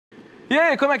E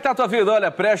aí, como é que tá a tua vida?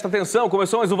 Olha, presta atenção,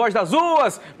 começou mais um Voz das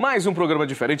Ruas, mais um programa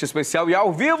diferente, especial e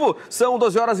ao vivo. São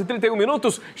 12 horas e 31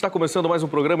 minutos, está começando mais um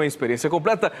programa em experiência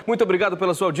completa. Muito obrigado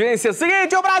pela sua audiência.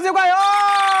 Seguinte, o Brasil ganhou!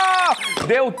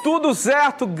 Deu tudo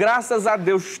certo, graças a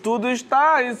Deus, tudo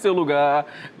está em seu lugar.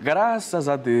 Graças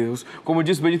a Deus. Como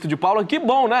disse Benito de Paula, que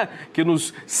bom, né? Que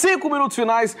nos 5 minutos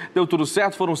finais deu tudo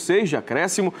certo, foram 6 de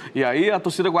acréscimo. E aí a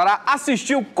torcida Guará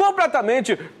assistiu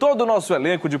completamente todo o nosso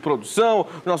elenco de produção,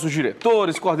 nossos diretores,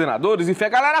 coordenadores, enfim, a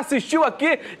galera assistiu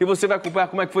aqui e você vai acompanhar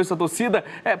como é que foi essa torcida.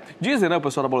 Dizem, né, o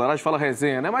pessoal da boleiragem fala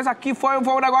resenha, né? Mas aqui foi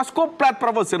um negócio completo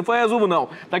pra você, não foi resumo, não.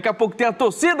 Daqui a pouco tem a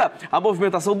torcida, a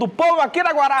movimentação do povo aqui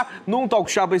na Guará, num talk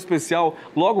show especial,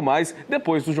 logo mais,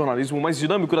 depois do jornalismo mais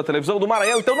dinâmico da televisão do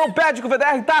Maranhão. Então não perde que o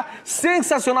VDR tá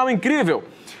sensacional, incrível.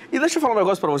 E deixa eu falar um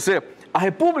negócio pra você. A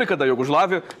República da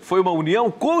Iugoslávia foi uma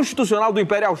união constitucional do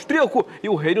Império Austríaco e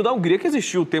o Reino da Hungria que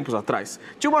existiu tempos atrás.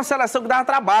 Tinha uma seleção que dava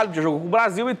trabalho, já jogou com o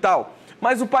Brasil e tal.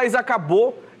 Mas o país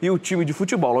acabou e o time de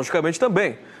futebol, logicamente,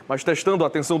 também. Mas testando a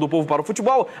atenção do povo para o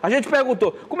futebol, a gente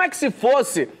perguntou, como é que se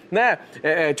fosse, né,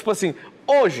 tipo assim,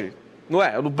 hoje, não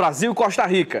é, no Brasil e Costa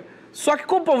Rica. Só que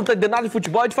como o povo não está entendendo nada de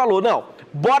futebol, a gente falou, não,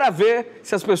 bora ver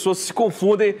se as pessoas se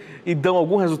confundem e dão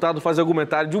algum resultado, fazem algum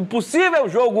comentário de um possível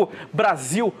jogo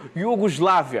Brasil e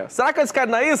Iugoslávia. Será que eles caem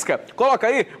na isca? Coloca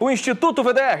aí o Instituto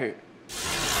VDR.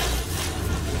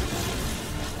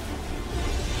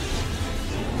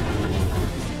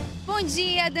 Bom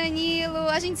dia, Danilo.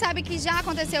 A gente sabe que já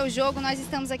aconteceu o jogo, nós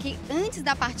estamos aqui antes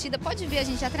da partida. Pode ver, a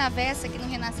gente atravessa aqui no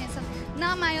Renascença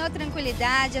na maior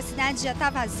tranquilidade, a cidade já está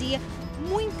vazia,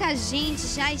 muita gente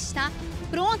já está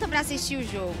pronta para assistir o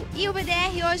jogo. E o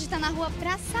BDR hoje está na rua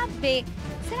para saber,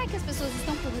 será que as pessoas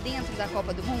estão por dentro da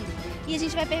Copa do Mundo? E a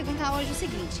gente vai perguntar hoje o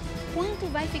seguinte, quanto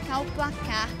vai ficar o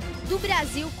placar do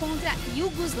Brasil contra a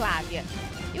Iugoslávia?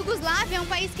 Iugoslávia é um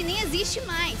país que nem existe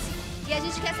mais. E a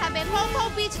gente quer saber qual o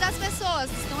palpite das pessoas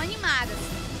que estão animadas.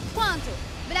 Quanto?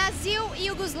 Brasil e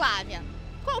Iugoslávia.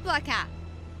 Qual o placar?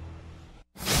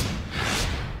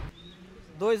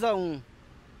 2-1.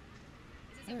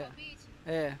 Esse é seu palpite?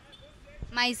 É.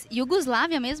 Mas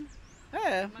Iugoslávia mesmo?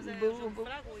 É. Mas é jogo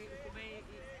fraco,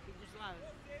 Iugoslávia.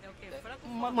 É o quê? Fraco?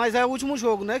 Mas é o último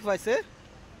jogo, né, que vai ser?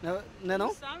 Não é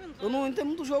não? Sabe, não Eu não entendo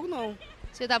muito do jogo, não.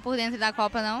 Você tá por dentro da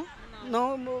Copa, não?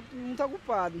 Não, não tá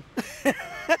ocupado.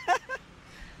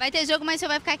 Vai ter jogo, mas você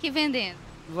vai ficar aqui vendendo?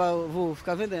 Vou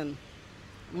ficar vendendo.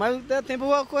 Mas der tempo eu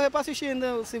vou correr para assistir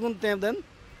ainda o segundo tempo, né?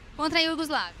 Contra a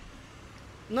Iugoslávia?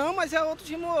 Não, mas é outro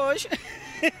time hoje.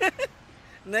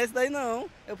 Não é esse daí não.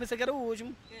 Eu pensei que era o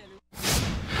último.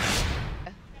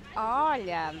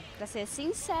 Olha, pra ser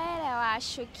sincera, eu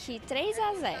acho que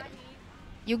 3-0.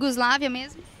 Iugoslávia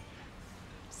mesmo?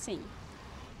 Sim.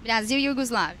 Brasil e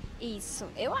Iugoslávia. Isso,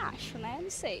 eu acho, né?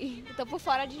 Não sei. Eu tô por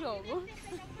fora de jogo.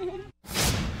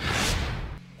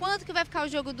 Quanto que vai ficar o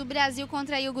jogo do Brasil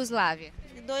contra a Iugoslávia?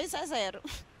 2-0.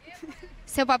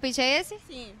 Seu palpite é esse?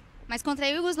 Sim. Mas contra a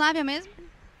Iugoslávia mesmo?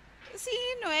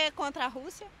 Sim, não é contra a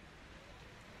Rússia?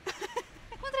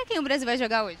 Contra quem o Brasil vai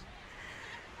jogar hoje?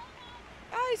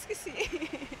 Ah, esqueci.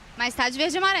 Mas tá de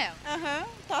verde e amarelo. Aham,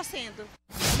 torcendo.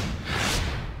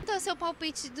 Qual é o seu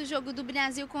palpite do jogo do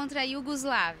Brasil contra a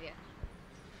Iugoslávia?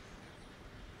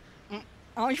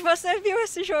 Onde você viu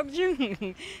esse jogo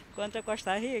de contra a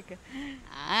Costa Rica?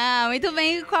 Ah, muito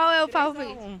bem. Qual é o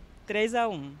palpite?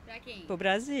 3-1. Pra quem? Pro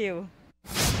Brasil.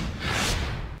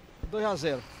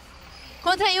 2-0.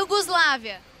 Contra a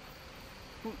Iugoslávia.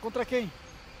 Contra quem?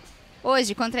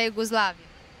 Hoje, contra a Iugoslávia.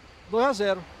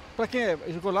 2-0. Pra quem é?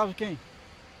 Iugoslávia quem?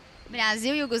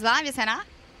 Brasil e Iugoslávia, será?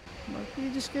 Mas que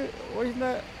diz que hoje não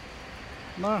é...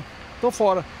 Não, tô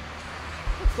fora.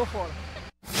 Tô fora.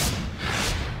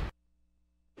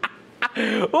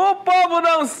 O povo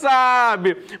não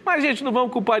sabe! Mas, gente, não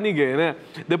vamos culpar ninguém, né?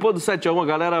 Depois do 7-1, a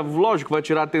galera, lógico, vai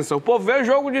tirar a atenção. O povo vê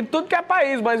jogo de tudo que é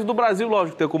país, mas do Brasil,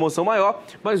 lógico, tem comoção maior,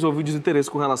 mas houve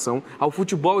desinteresse com relação ao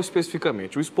futebol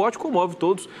especificamente. O esporte comove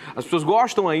todos. As pessoas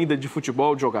gostam ainda de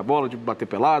futebol, de jogar bola, de bater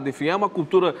pelada, enfim, é uma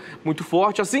cultura muito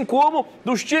forte, assim como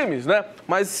dos times, né?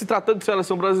 Mas se tratando de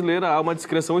seleção brasileira, há uma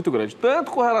descrença muito grande,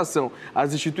 tanto com relação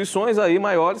às instituições aí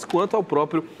maiores, quanto ao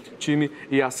próprio time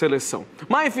e à seleção.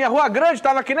 Mas, enfim, a Rua Grande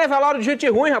estava que nem velório de gente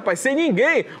ruim, rapaz, sem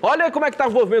ninguém. Olha aí como é que estava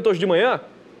o movimento hoje de manhã.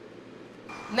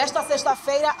 Nesta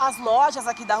sexta-feira, as lojas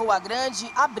aqui da Rua Grande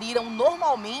abriram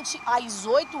normalmente às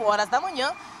 8 horas da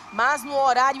manhã, mas no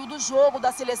horário do jogo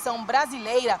da seleção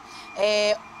brasileira,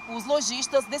 os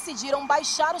lojistas decidiram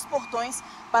baixar os portões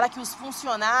para que os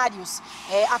funcionários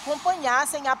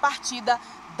acompanhassem a partida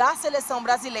da seleção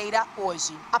brasileira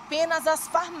hoje. Apenas as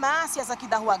farmácias aqui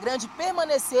da Rua Grande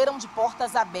permaneceram de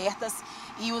portas abertas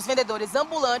e os vendedores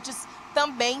ambulantes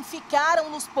também ficaram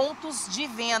nos pontos de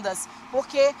vendas,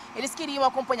 porque eles queriam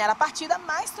acompanhar a partida,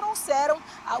 mas trouxeram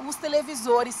os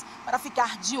televisores para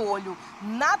ficar de olho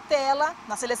na tela,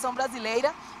 na seleção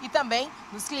brasileira e também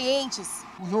nos clientes.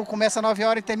 O jogo começa às 9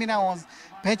 horas e termina às 11.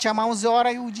 A gente chamar 11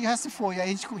 horas e o dia já se foi. Aí a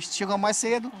gente chegou mais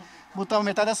cedo, botamos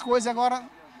metade das coisas e agora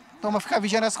vamos ficar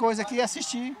vigiando as coisas aqui e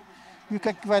assistir. E o que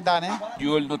é que vai dar, né? De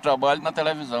olho no trabalho e na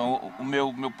televisão. O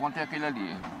meu ponto é aquele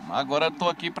ali. Agora estou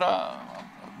aqui para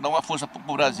dar uma força para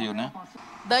o Brasil, né?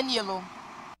 Danilo.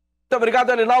 Muito obrigado,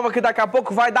 Elinalva, que daqui a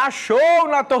pouco vai dar show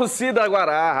na torcida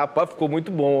Guará. Rapaz, ficou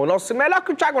muito bom. Nossa, melhor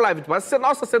que o Thiago Live, mas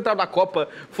nossa central da Copa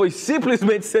foi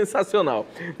simplesmente sensacional.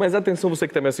 Mas atenção você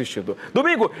que está me assistindo.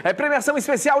 Domingo é premiação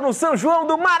especial no São João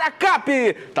do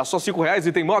Maracap. Tá só R$5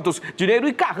 e tem motos, dinheiro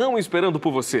e carrão esperando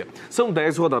por você. São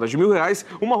 10 rodadas de R$1.000,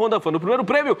 uma Honda Fan no primeiro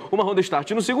prêmio, uma Honda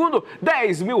Start no segundo,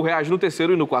 R$10.000 no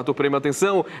terceiro e no quarto prêmio.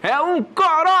 Atenção, é um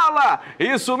Corolla!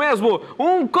 Isso mesmo,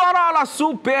 um Corolla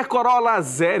Super Corolla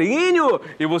Zerinho.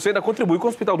 E você ainda contribui com o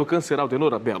Hospital do Câncer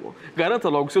Aldenora Belo. Garanta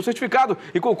logo seu certificado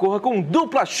e concorra com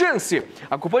dupla chance.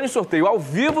 Acompanhe o sorteio ao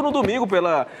vivo no domingo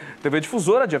pela TV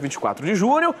Difusora, dia 24 de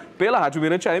junho, pela Rádio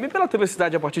Mirante AM e pela TV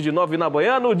Cidade a partir de 9 da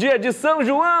manhã, no dia de São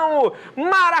João.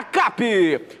 Maracap,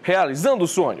 realizando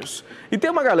sonhos. E tem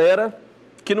uma galera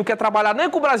que não quer trabalhar nem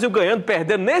com o Brasil ganhando,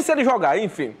 perdendo, nem se ele jogar,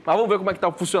 enfim. Mas vamos ver como é que está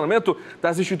o funcionamento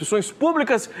das instituições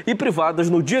públicas e privadas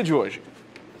no dia de hoje.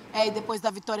 E depois da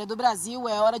vitória do Brasil,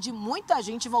 é hora de muita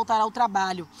gente voltar ao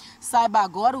trabalho. Saiba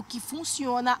agora o que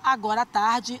funciona agora à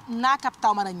tarde na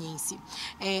capital maranhense.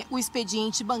 O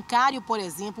expediente bancário, por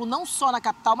exemplo, não só na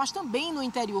capital, mas também no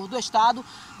interior do estado,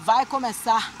 vai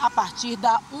começar a partir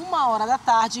da 1h da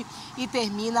tarde e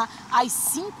termina às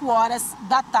 5 horas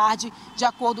da tarde, de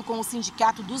acordo com o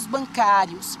Sindicato dos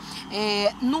Bancários.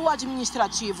 No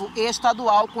administrativo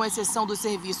estadual, com exceção dos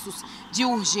serviços de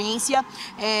urgência,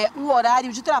 o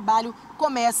horário de trabalho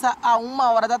começa a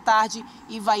 1h da tarde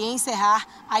e vai encerrar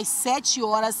às 7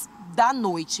 horas da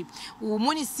noite. O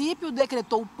município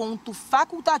decretou ponto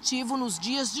facultativo nos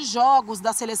dias de jogos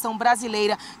da seleção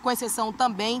brasileira, com exceção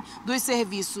também dos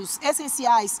serviços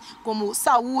essenciais como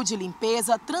saúde,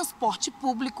 limpeza, transporte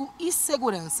público e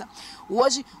segurança.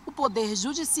 Hoje, o Poder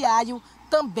Judiciário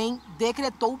também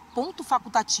decretou ponto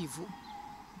facultativo.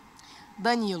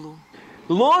 Danilo.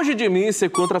 Longe de mim ser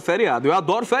contra feriado. Eu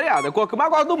adoro feriado, é a coisa que eu mais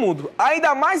gosto do mundo.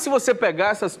 Ainda mais se você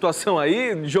pegar essa situação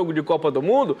aí, de jogo de Copa do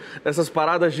Mundo, essas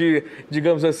paradas de,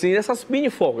 digamos assim, essas mini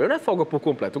folgas. Não é folga por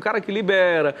completo. O cara que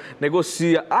libera,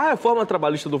 negocia. A reforma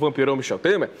trabalhista do vampirão Michel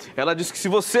Temer, ela diz que se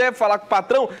você falar com o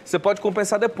patrão, você pode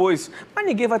compensar depois. Mas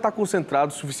ninguém vai estar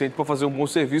concentrado o suficiente para fazer um bom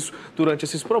serviço durante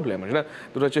esses problemas, né?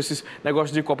 Durante esses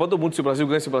negócios de Copa do Mundo, se o Brasil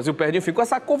ganha, se o Brasil perde, enfim, com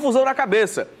essa confusão na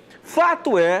cabeça.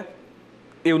 Fato é,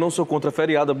 eu não sou contra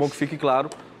feriado, é bom que fique claro,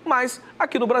 mas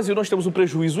aqui no Brasil nós temos um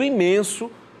prejuízo imenso,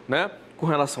 né, com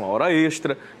relação à hora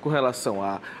extra, com relação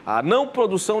à não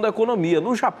produção da economia.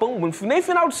 No Japão, nem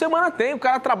final de semana tem, o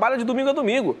cara trabalha de domingo a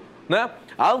domingo, né?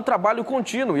 Há um trabalho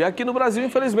contínuo e aqui no Brasil,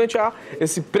 infelizmente, há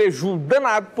esse prejuízo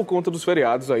danado por conta dos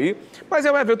feriados aí, mas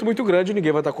é um evento muito grande e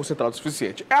ninguém vai estar concentrado o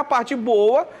suficiente. É a parte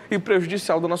boa e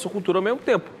prejudicial da nossa cultura ao mesmo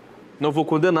tempo. Não vou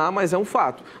condenar, mas é um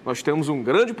fato. Nós temos um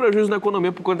grande prejuízo na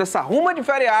economia por conta dessa ruma de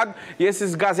feriado e esse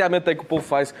esgazeamento aí que o povo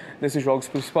faz nesses jogos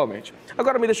principalmente.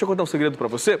 Agora me deixa eu contar um segredo pra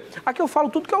você. Aqui eu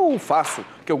falo tudo que eu faço,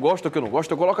 que eu gosto, que eu não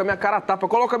gosto, eu coloco a minha cara a tapa, eu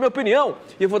coloco a minha opinião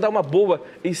e eu vou dar uma boa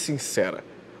e sincera.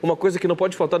 Uma coisa que não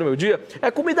pode faltar no meu dia é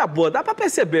comida boa, dá pra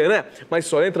perceber, né? Mas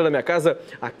só entra na minha casa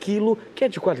aquilo que é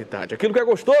de qualidade, aquilo que é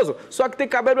gostoso, só que tem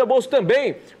que caber no meu bolso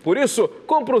também. Por isso,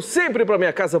 compro sempre pra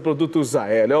minha casa produtos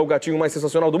Aélio. É o gatinho mais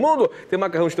sensacional do mundo. Tem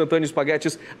macarrão instantâneo,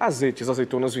 espaguetes, azeites,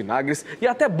 azeitonas, vinagres e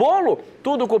até bolo.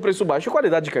 Tudo com preço baixo e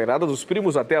qualidade de cairada dos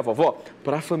primos até a vovó.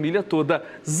 Pra família toda,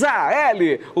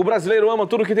 Zael. O brasileiro ama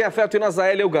tudo que tem afeto e na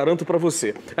Zael eu garanto pra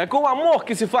você. É com amor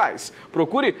que se faz.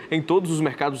 Procure em todos os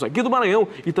mercados aqui do Maranhão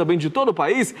e também de todo o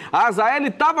país. A Zael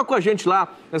estava com a gente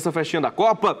lá nessa festinha da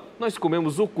Copa. Nós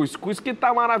comemos o cuscuz, que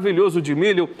tá maravilhoso, de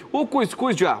milho, o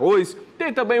cuscuz de arroz,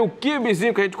 tem também o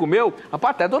quibezinho que a gente comeu.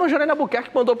 Até a dona Janaína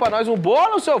Buquerque mandou para nós um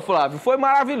bolo, seu Flávio. Foi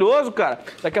maravilhoso, cara.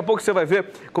 Daqui a pouco você vai ver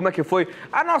como é que foi.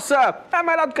 A nossa é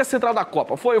melhor do que a central da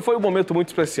Copa. Foi um momento muito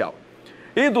especial.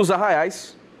 E dos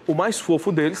arraiais, o mais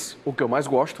fofo deles, o que eu mais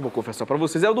gosto, vou confessar para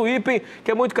vocês, é o do Ipen, que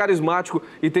é muito carismático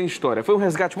e tem história. Foi um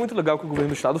resgate muito legal que o governo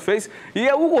do estado fez.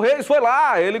 E o Hugo Reis foi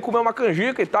lá, ele comeu uma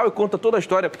canjica e tal, e conta toda a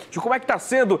história de como é que está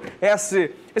sendo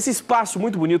esse espaço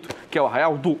muito bonito, que é o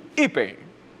arraial do Ipen.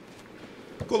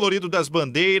 Colorido das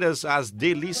bandeiras, as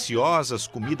deliciosas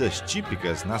comidas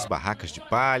típicas nas barracas de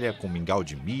palha, com mingau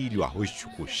de milho, arroz de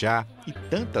chucuchá e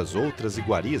tantas outras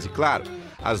iguarias. E claro,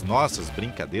 as nossas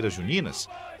brincadeiras juninas,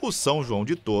 o São João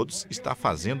de Todos está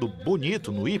fazendo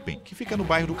bonito no Ipen, que fica no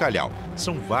bairro do Calhau.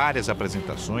 São várias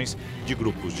apresentações de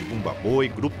grupos de bumba-boi,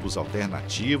 grupos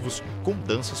alternativos, com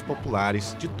danças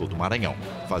populares de todo o Maranhão,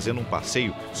 fazendo um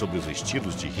passeio sobre os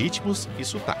estilos de ritmos e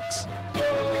sotaques.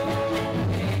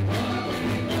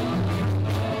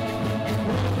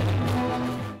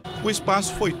 O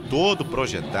espaço foi todo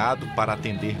projetado para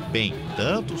atender bem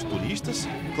tanto os turistas,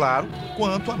 claro,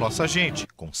 quanto a nossa gente,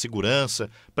 com segurança,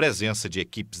 presença de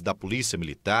equipes da Polícia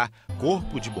Militar,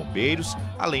 Corpo de Bombeiros,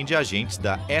 além de agentes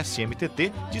da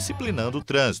SMTT disciplinando o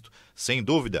trânsito. Sem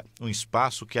dúvida, um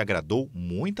espaço que agradou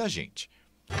muita gente.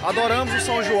 Adoramos o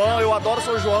São João, eu adoro o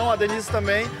São João, a Denise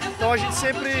também. Então a gente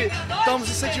sempre estamos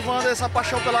incentivando essa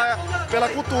paixão pela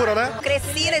cultura, né?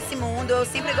 Cresci nesse mundo, eu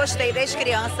sempre gostei desde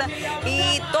criança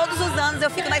e todos os anos eu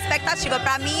fico na expectativa.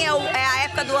 Para mim é a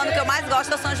época do ano que eu mais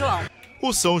gosto, é o São João.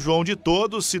 O São João de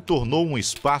Todos se tornou um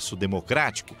espaço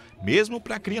democrático, mesmo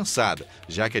para a criançada,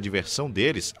 já que a diversão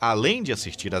deles, além de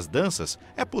assistir às danças,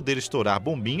 é poder estourar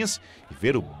bombinhas e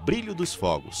ver o brilho dos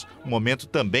fogos. Um momento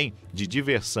também de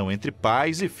diversão entre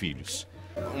pais e filhos.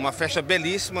 Uma festa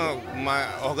belíssima,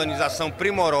 uma organização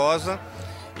primorosa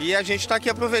e a gente está aqui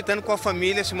aproveitando com a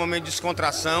família esse momento de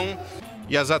descontração.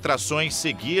 E as atrações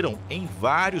seguiram em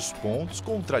vários pontos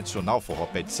com o tradicional forró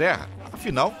pé de serra.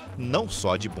 Afinal, não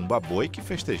só de bumba-boi que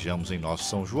festejamos em nosso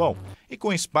São João. E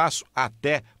com espaço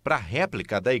até para a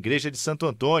réplica da Igreja de Santo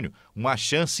Antônio, uma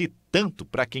chance tanto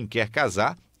para quem quer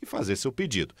casar e fazer seu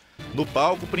pedido. No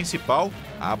palco principal,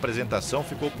 a apresentação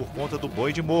ficou por conta do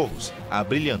Boi de Morros,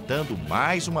 abrilhantando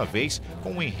mais uma vez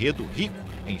com um enredo rico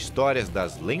em histórias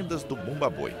das lendas do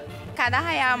bumba-boi. Cada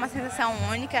arraial é uma sensação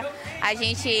única, a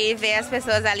gente vê as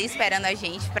pessoas ali esperando a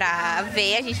gente para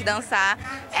ver a gente dançar,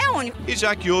 é único. E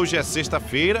já que hoje é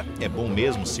sexta-feira, é bom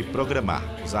mesmo se programar.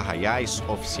 Os arraiais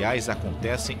oficiais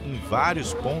acontecem em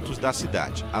vários pontos da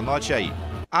cidade. Anote aí: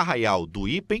 Arraial do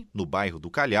Ipen, no bairro do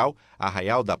Calhau,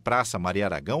 Arraial da Praça Maria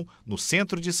Aragão, no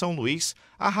centro de São Luís,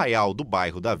 Arraial do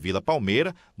bairro da Vila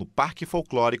Palmeira, no Parque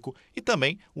Folclórico e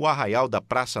também o Arraial da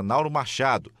Praça Nauro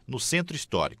Machado, no Centro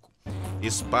Histórico.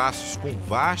 Espaços com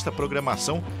vasta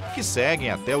programação que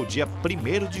seguem até o dia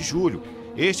 1º de julho.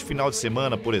 Este final de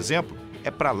semana, por exemplo,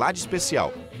 é para lá de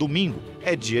especial. Domingo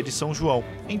é dia de São João.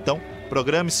 Então,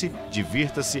 programe-se,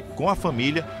 divirta-se com a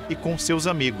família e com seus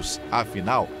amigos.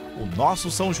 Afinal, o nosso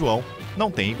São João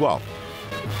não tem igual.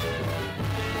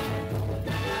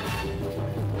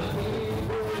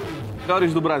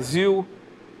 Melhores do Brasil,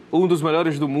 um dos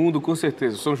melhores do mundo, com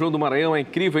certeza. O São João do Maranhão é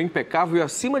incrível, é impecável e,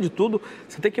 acima de tudo,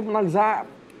 você tem que analisar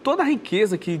toda a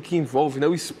riqueza que envolve, né?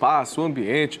 O espaço, o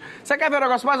ambiente. Você quer ver o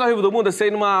negócio mais horrível do mundo? É você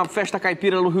ir numa festa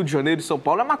caipira no Rio de Janeiro e São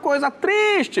Paulo. É uma coisa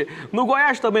triste. No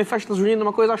Goiás também, festa junina é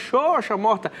uma coisa xoxa,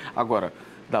 morta. Agora,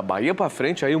 da Bahia para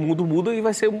frente, aí o mundo muda e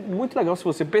vai ser muito legal se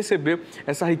você perceber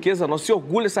essa riqueza nossa, esse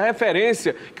orgulho, essa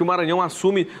referência que o Maranhão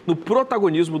assume no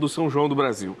protagonismo do São João do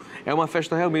Brasil. É uma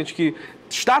festa realmente que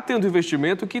está tendo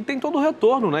investimento, que tem todo o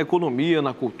retorno na economia,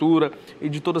 na cultura e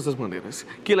de todas as maneiras.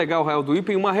 Que legal o Arraial do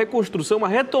Ipen, uma reconstrução, uma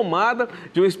retomada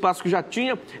de um espaço que já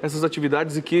tinha essas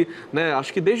atividades e que, né,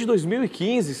 acho que desde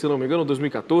 2015, se não me engano,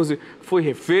 2014, foi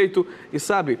refeito e,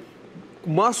 sabe,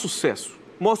 maior sucesso,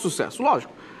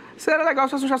 lógico. Seria legal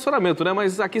se fosse um estacionamento, né?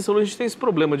 Mas aqui em São Luís a gente tem esse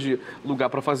problema de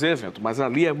lugar para fazer evento. Mas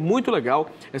ali é muito legal,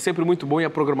 é sempre muito bom e a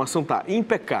programação tá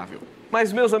impecável.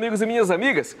 Mas, meus amigos e minhas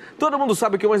amigas, todo mundo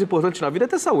sabe que o mais importante na vida é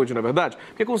ter saúde, não é verdade?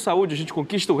 Porque com saúde a gente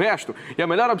conquista o resto e a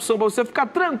melhor opção para você ficar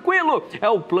tranquilo é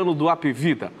o plano do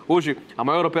Apvida. Hoje, a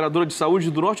maior operadora de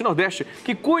saúde do Norte e Nordeste,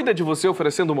 que cuida de você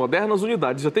oferecendo modernas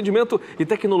unidades de atendimento e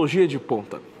tecnologia de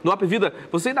ponta. No Apvida,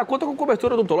 você ainda conta com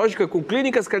cobertura odontológica com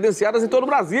clínicas credenciadas em todo o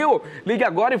Brasil. Ligue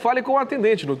agora e fale com o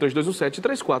atendente no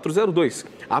 3217-3402.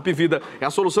 A Apvida é a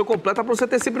solução completa para você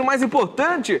ter sempre o mais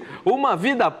importante, uma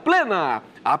vida plena.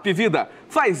 A Apvida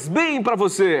faz bem pra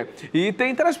você. E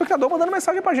tem telespectador mandando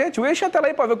mensagem pra gente. Enche a tela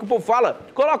aí pra ver o que o povo fala.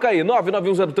 Coloca aí,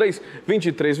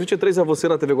 99103-2323. É você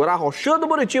na TV Guará, arrochando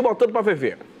bonitinho, botando pra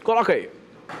ferver. Coloca aí.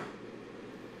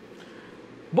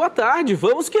 Boa tarde,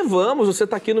 vamos que vamos. Você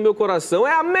tá aqui no meu coração.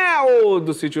 É a Mel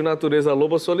do Sítio Natureza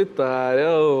Loba Solitária.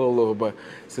 Ô, Loba,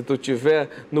 se tu tiver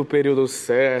no período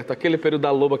certo, aquele período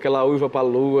da loba que ela uiva pra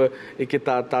lua e que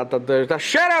tá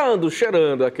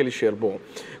cheirando aquele cheiro bom.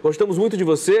 Gostamos muito de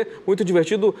você, muito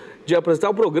divertido de apresentar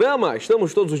o programa.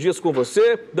 Estamos todos os dias com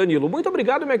você. Danilo, muito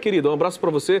obrigado, minha querida. Um abraço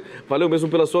pra você. Valeu mesmo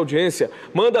pela sua audiência.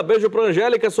 Manda beijo pra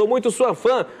Angélica, sou muito sua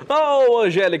fã. Ô,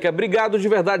 Angélica, obrigado de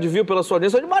verdade, viu, pela sua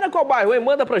audiência. Onde mora qual bairro, hein?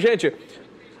 Manda pra gente.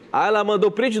 Ah, ela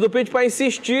mandou print pra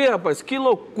insistir, rapaz. Que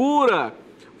loucura.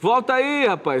 Volta aí,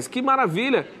 rapaz. Que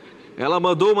maravilha. Ela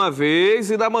mandou uma vez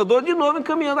e ainda mandou de novo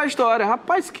encaminhando a história.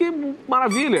 Rapaz, que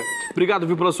maravilha. Obrigado,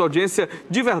 viu, pela sua audiência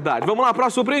de verdade. Vamos lá,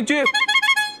 próximo print.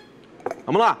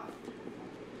 Vamos lá.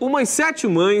 Umas 7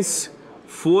 mães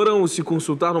foram se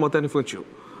consultar no materno infantil.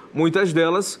 Muitas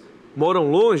delas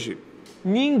moram longe.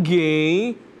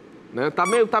 Ninguém... Né?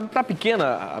 Tá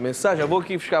pequena a mensagem, eu vou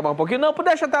aqui ficar um pouquinho. Não,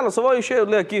 deixa a tela, só vou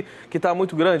ler aqui, que tá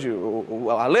muito grande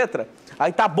a letra.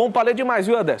 Aí tá bom para ler demais,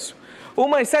 viu, Adécio?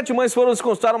 Umas 7 mães foram se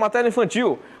consultar no materno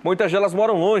infantil. Muitas delas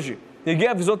moram longe. Ninguém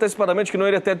avisou antecipadamente que não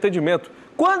iria ter atendimento.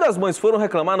 Quando as mães foram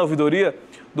reclamar na ouvidoria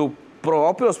do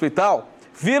próprio hospital,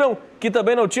 viram que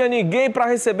também não tinha ninguém para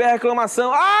receber a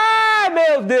reclamação. Ah,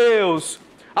 meu Deus!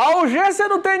 A urgência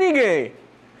não tem ninguém.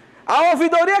 A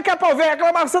ouvidoria que é para ver a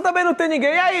reclamação também não tem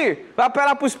ninguém. E aí? Vai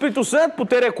apelar pro Espírito Santo, pro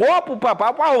Terecó,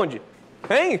 pra onde?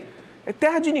 Hein? É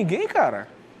terra de ninguém, cara.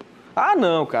 Ah,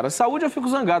 não, cara. Saúde eu fico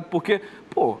zangado, porque,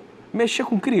 pô, mexer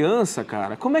com criança,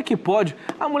 cara, como é que pode?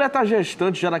 A mulher tá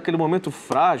gestante já naquele momento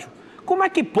frágil. Como é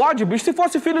que pode, bicho? Se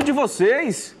fosse filho de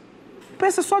vocês...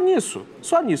 Pensa só nisso,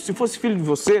 só nisso. Se fosse filho de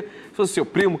você, se fosse seu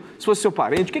primo, se fosse seu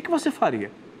parente, o que você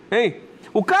faria? Hein?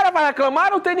 O cara vai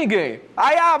reclamar, não tem ninguém.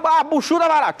 Aí a buchuda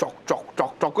vai lá,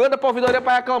 anda pra ouvidoria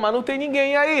pra reclamar, não tem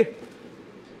ninguém aí.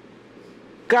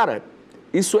 Cara,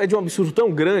 isso é de um absurdo tão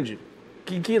grande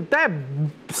que até,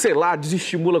 sei lá,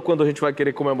 desestimula quando a gente vai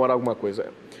querer comemorar alguma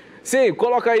coisa. Sim,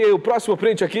 coloca aí o próximo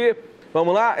print aqui.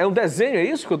 Vamos lá, é um desenho, é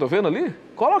isso que eu tô vendo ali?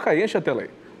 Coloca aí, enche a tela aí.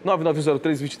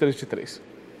 9903-2323.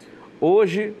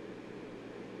 Hoje,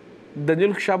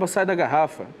 Danilo Quixaba sai da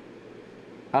garrafa.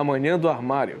 Amanhã do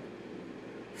armário.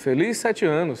 Feliz 7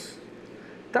 anos.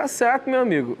 Tá certo, meu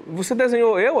amigo. Você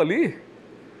desenhou eu ali?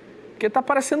 Porque tá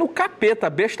parecendo um capeta,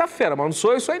 besta fera, mas não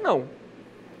sou isso aí não.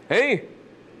 Hein?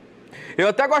 Eu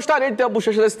até gostaria de ter uma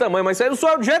bochecha desse tamanho, mas isso aí não sou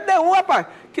eu de jeito nenhum, rapaz.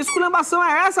 Que esculhambação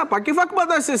é essa, rapaz? Quem foi que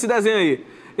mandou esse desenho aí?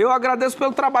 Eu agradeço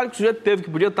pelo trabalho que o sujeito teve, que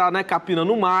podia estar, né,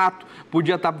 capinando no mato,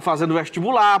 podia estar fazendo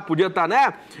vestibular, podia estar,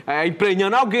 né,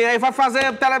 emprenhando alguém, aí vai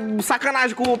fazer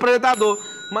sacanagem com o apresentador.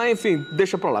 Mas, enfim,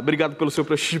 deixa pra lá. Obrigado pelo seu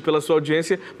prestígio, pela sua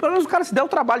audiência. Pelo menos o cara se deu o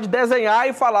trabalho de desenhar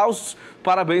e falar os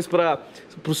parabéns para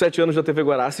os 7 anos da TV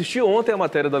Guará. Assisti ontem a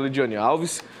matéria da Lidiane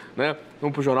Alves, né?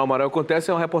 Vamos pro Jornal Amarelo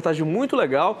Acontece, é uma reportagem muito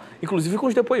legal, inclusive com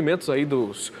os depoimentos aí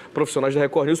dos profissionais da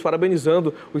Record News,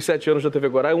 parabenizando os 7 anos da TV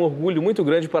Guará. É um orgulho muito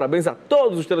grande, parabéns a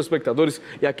todos os telespectadores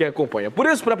e a quem acompanha. Por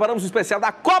isso, preparamos um especial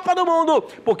da Copa do Mundo,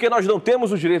 porque nós não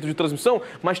temos o direito de transmissão,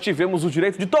 mas tivemos o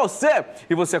direito de torcer.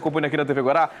 E você acompanha aqui na TV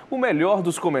Guará o melhor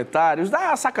dos comentários,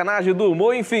 da sacanagem, do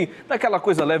humor, enfim, daquela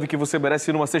coisa leve que você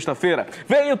merece numa sexta-feira.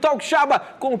 Vem o Talk Chaba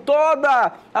com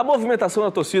toda a movimentação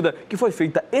da torcida que foi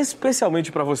feita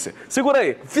especialmente para você. Segura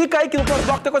aí, fica aí que no próximo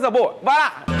bloco tem coisa boa. Vai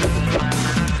lá!